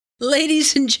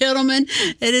Ladies and gentlemen,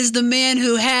 it is the man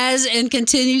who has and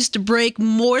continues to break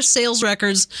more sales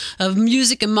records of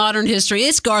music and modern history.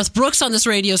 It's Garth Brooks on this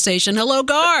radio station. Hello,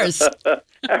 Garth. How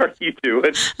are you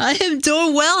doing? I am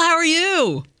doing well. How are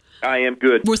you? I am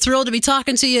good. We're thrilled to be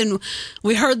talking to you, and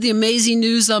we heard the amazing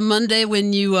news on Monday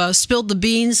when you spilled the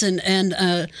beans and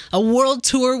a world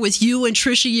tour with you and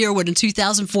Trisha Yearwood in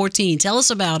 2014. Tell us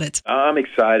about it. I'm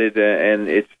excited, and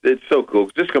it's so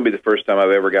cool. This is going to be the first time I've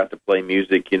ever got to play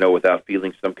music, without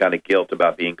feeling some kind of guilt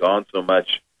about being gone so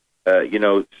much.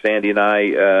 Sandy and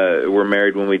I were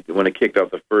married when it kicked off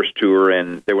the first tour,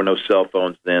 and there were no cell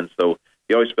phones then, so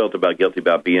you always felt guilty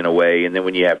about being away. And then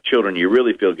when you have children, you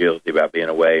really feel guilty about being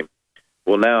away.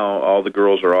 Well, now all the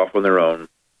girls are off on their own.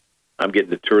 I'm getting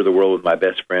to tour the world with my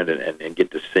best friend and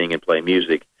get to sing and play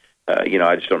music. I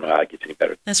just don't know how it gets any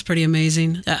better. That's pretty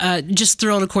amazing. Just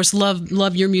thrilled, of course.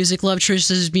 Love your music, love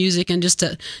Trisha's music, and just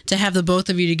to have the both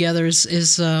of you together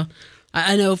is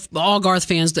I know all Garth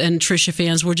fans and Trisha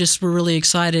fans we're really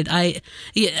excited.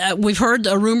 We've heard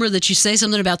a rumor that you say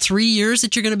something about 3 years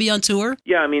that you're going to be on tour.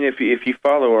 Yeah, I mean, if you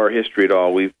follow our history at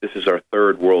all, this is our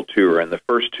third world tour, and the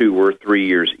first two were 3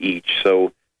 years each.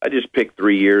 So I just picked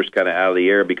 3 years kind of out of the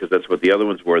air because that's what the other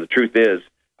ones were. The truth is,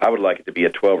 I would like it to be a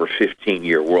 12 or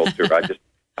 15-year world tour.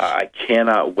 I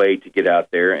cannot wait to get out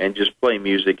there and just play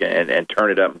music and turn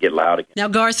it up and get loud again. Now,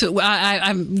 Garth,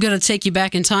 I'm going to take you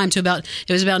back in time to about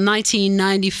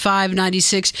 1995,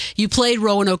 96. You played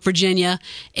Roanoke, Virginia,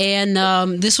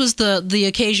 and this was the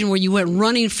occasion where you went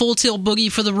running full tilt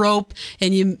boogie for the rope,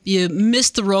 and you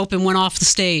missed the rope and went off the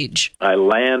stage. I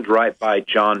land right by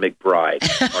John McBride,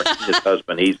 his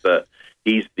husband.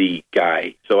 He's the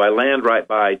guy. So I land right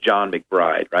by John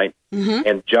McBride, right? Mm-hmm.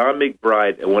 And John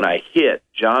McBride, when I hit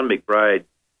John McBride,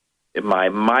 my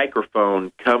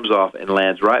microphone comes off and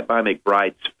lands right by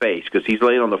McBride's face because he's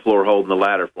laying on the floor holding the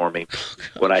ladder for me.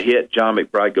 When I hit, John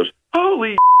McBride goes,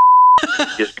 "Holy!"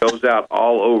 Just goes out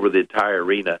all over the entire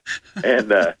arena.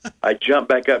 And I jumped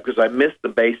back up because I missed the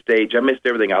base stage. I missed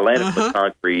everything. I landed on the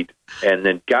concrete and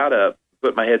then got up,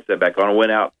 put my headset back on, and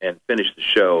went out and finished the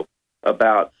show.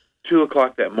 About 2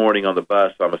 o'clock that morning on the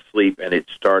bus, I'm asleep, and it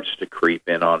starts to creep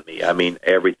in on me. I mean,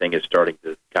 everything is starting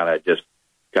to kind of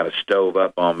stove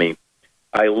up on me.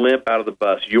 I limp out of the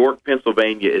bus. York,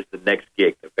 Pennsylvania is the next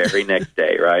gig, the very next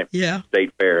day, right? Yeah.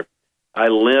 State Fair. I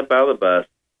limp out of the bus.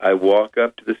 I walk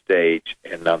up to the stage,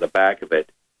 and on the back of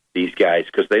it, these guys,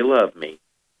 because they love me,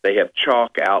 they have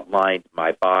chalk outlined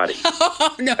my body.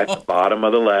 Oh, no. At the bottom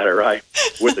of the ladder, right?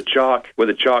 With a chalk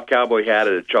cowboy hat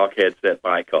and a chalk headset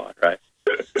bike on, right?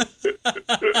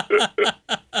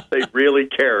 They really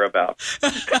care about me.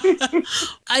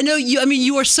 I know you. I mean,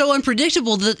 you are so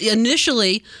unpredictable that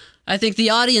initially, I think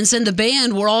the audience and the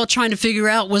band were all trying to figure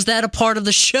out, was that a part of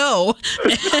the show?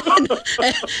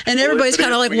 and everybody's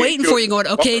kind of like waiting for you, going,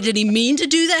 "Okay, did he mean to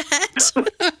do that?"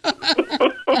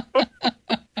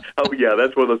 Oh, yeah,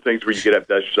 that's one of those things where you get up,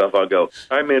 dust yourself. I'll go,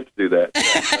 "I meant to do that."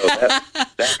 So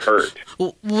that hurt.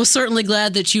 Well, we're certainly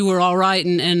glad that you were all right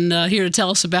and here to tell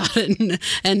us about it.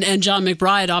 And John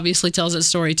McBride obviously tells that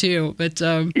story, too. But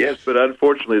yes, but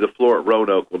unfortunately, the floor at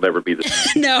Roanoke will never be the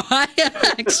same. No, I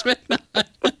expect not.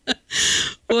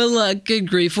 Well, good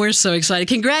grief. We're so excited.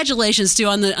 Congratulations, too,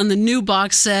 on the new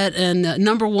box set and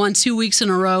number one 2 weeks in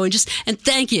a row. And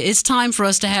thank you. It's time for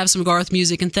us to have some Garth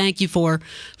music. And thank you for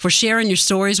sharing your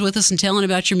stories with us and telling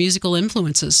about your musical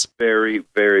influences. Very,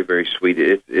 very, very sweet.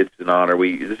 It's an honor.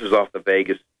 This is off the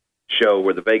Vegas show,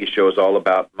 where the Vegas show is all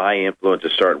about my influence.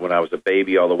 It started when I was a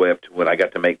baby all the way up to when I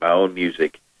got to make my own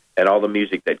music and all the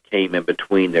music that came in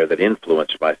between there that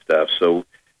influenced my stuff. So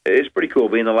it's pretty cool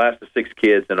being the last of 6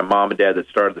 kids and a mom and dad that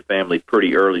started the family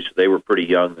pretty early, so they were pretty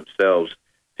young themselves,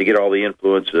 to get all the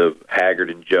influence of Haggard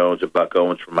and Jones and Buck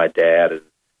Owens from my dad, and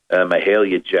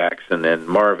Mahalia Jackson and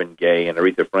Marvin Gaye and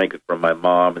Aretha Franklin from my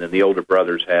mom. And then the older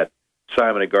brothers had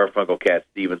Simon and Garfunkel, Cat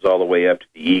Stevens, all the way up to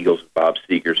the Eagles and Bob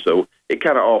Seger. So it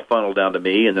kind of all funneled down to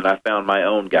me, and then I found my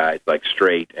own guys like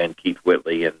Strait and Keith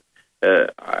Whitley, and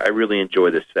I really enjoy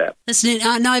this set.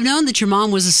 Now, I've known that your mom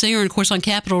was a singer, and of course, on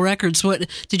Capitol Records.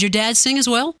 Did your dad sing as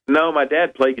well? No, my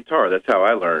dad played guitar. That's how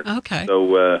I learned. Okay.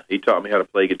 So he taught me how to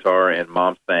play guitar, and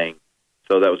Mom sang.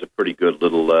 So that was a pretty good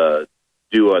little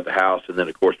duo at the house. And then,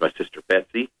 of course, my sister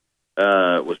Betsy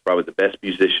was probably the best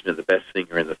musician and the best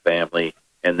singer in the family.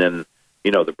 And then,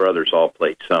 the brothers all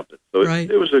played something. So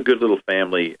it was a good little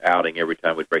family outing every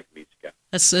time we'd break the music out.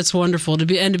 That's wonderful to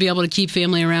be able to keep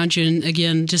family around you, and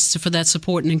again, just for that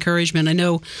support and encouragement. I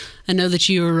know that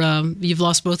you've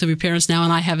lost both of your parents now,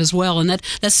 and I have as well, and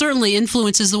that certainly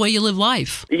influences the way you live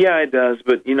life. Yeah, it does.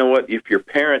 But you know what? If your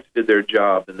parents did their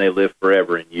job, then they live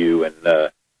forever in you. And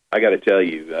I got to tell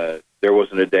you, there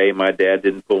wasn't a day my dad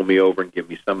didn't pull me over and give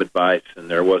me some advice, and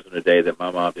there wasn't a day that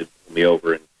my mom didn't pull me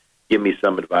over and give me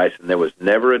some advice, and there was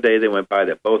never a day that went by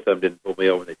that both of them didn't pull me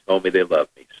over and they told me they loved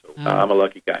me. So I'm a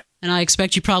lucky guy. And I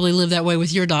expect you probably live that way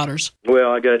with your daughters.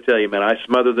 Well, I got to tell you, man, I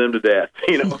smother them to death.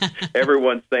 You know,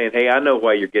 everyone's saying, hey, I know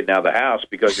why you're getting out of the house,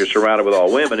 because you're surrounded with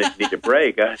all women and you need a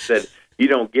break. I said, you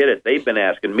don't get it. They've been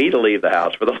asking me to leave the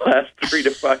house for the last 3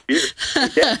 to 5 years.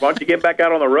 Dad, why don't you get back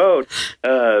out on the road?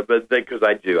 But because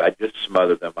I just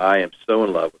smother them. I am so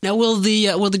in love with them. Now, will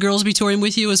the girls be touring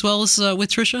with you as well as with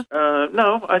Trisha?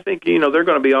 No, I think they're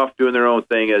going to be off doing their own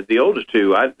thing. The oldest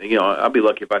two, I'll be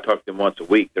lucky if I talk to them once a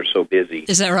week. They're so busy.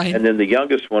 Is that right? And then the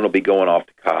youngest one will be going off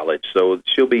to college, so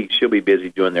she'll be busy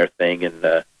doing their thing,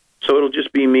 and so it'll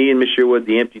just be me and Miss Yearwood,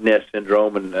 the empty nest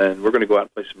syndrome, and we're going to go out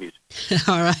and play some music.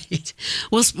 All right.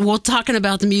 Well, talking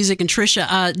about the music and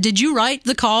Trisha, did you write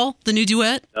the new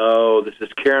duet? Oh, this is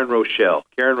Karen Rochelle.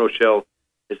 Karen Rochelle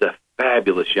is a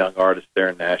fabulous young artist there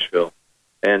in Nashville,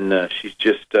 and she's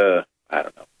just, I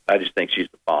don't know. I just think she's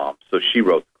the bomb. So she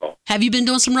wrote the call. Have you been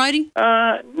doing some writing?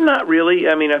 Not really.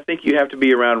 I mean, I think you have to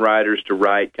be around writers to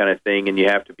write kind of thing, and you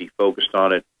have to be focused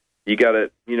on it. You got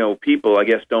to, people, I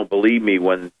guess, don't believe me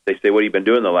when they say, what have you been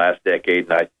doing the last decade?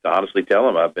 And I honestly tell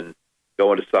them I've been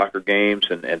going to soccer games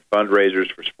and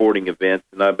fundraisers for sporting events,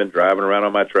 and I've been driving around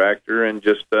on my tractor and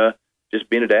just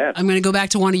being a dad. I'm going to go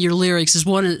back to one of your lyrics. Is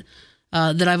one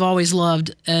that I've always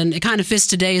loved, and it kind of fits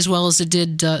today as well as it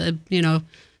did,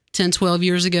 10, 12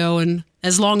 years ago. And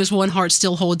as long as one heart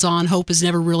still holds on, hope is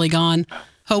never really gone.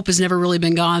 Hope has never really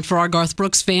been gone for our Garth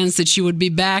Brooks fans that you would be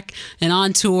back and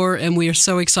on tour, and we are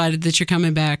so excited that you're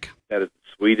coming back. That is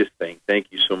the sweetest thing. Thank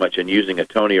you so much. And using a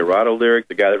Tony Arado lyric,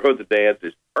 the guy that wrote the dance,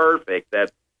 is perfect.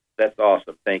 That's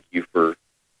awesome. Thank you for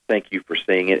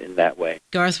saying it in that way.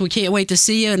 Garth, we can't wait to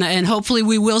see you, and hopefully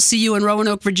we will see you in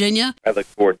Roanoke, Virginia. I look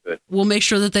forward to it. We'll make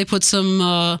sure that they put some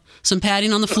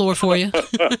padding on the floor for you.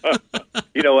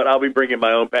 You know what? I'll be bringing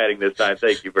my own padding this time.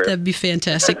 Thank you very much. That'd be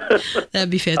fantastic.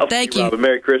 Thank you.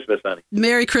 Merry Christmas, honey.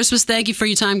 Merry Christmas. Thank you for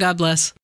your time. God bless.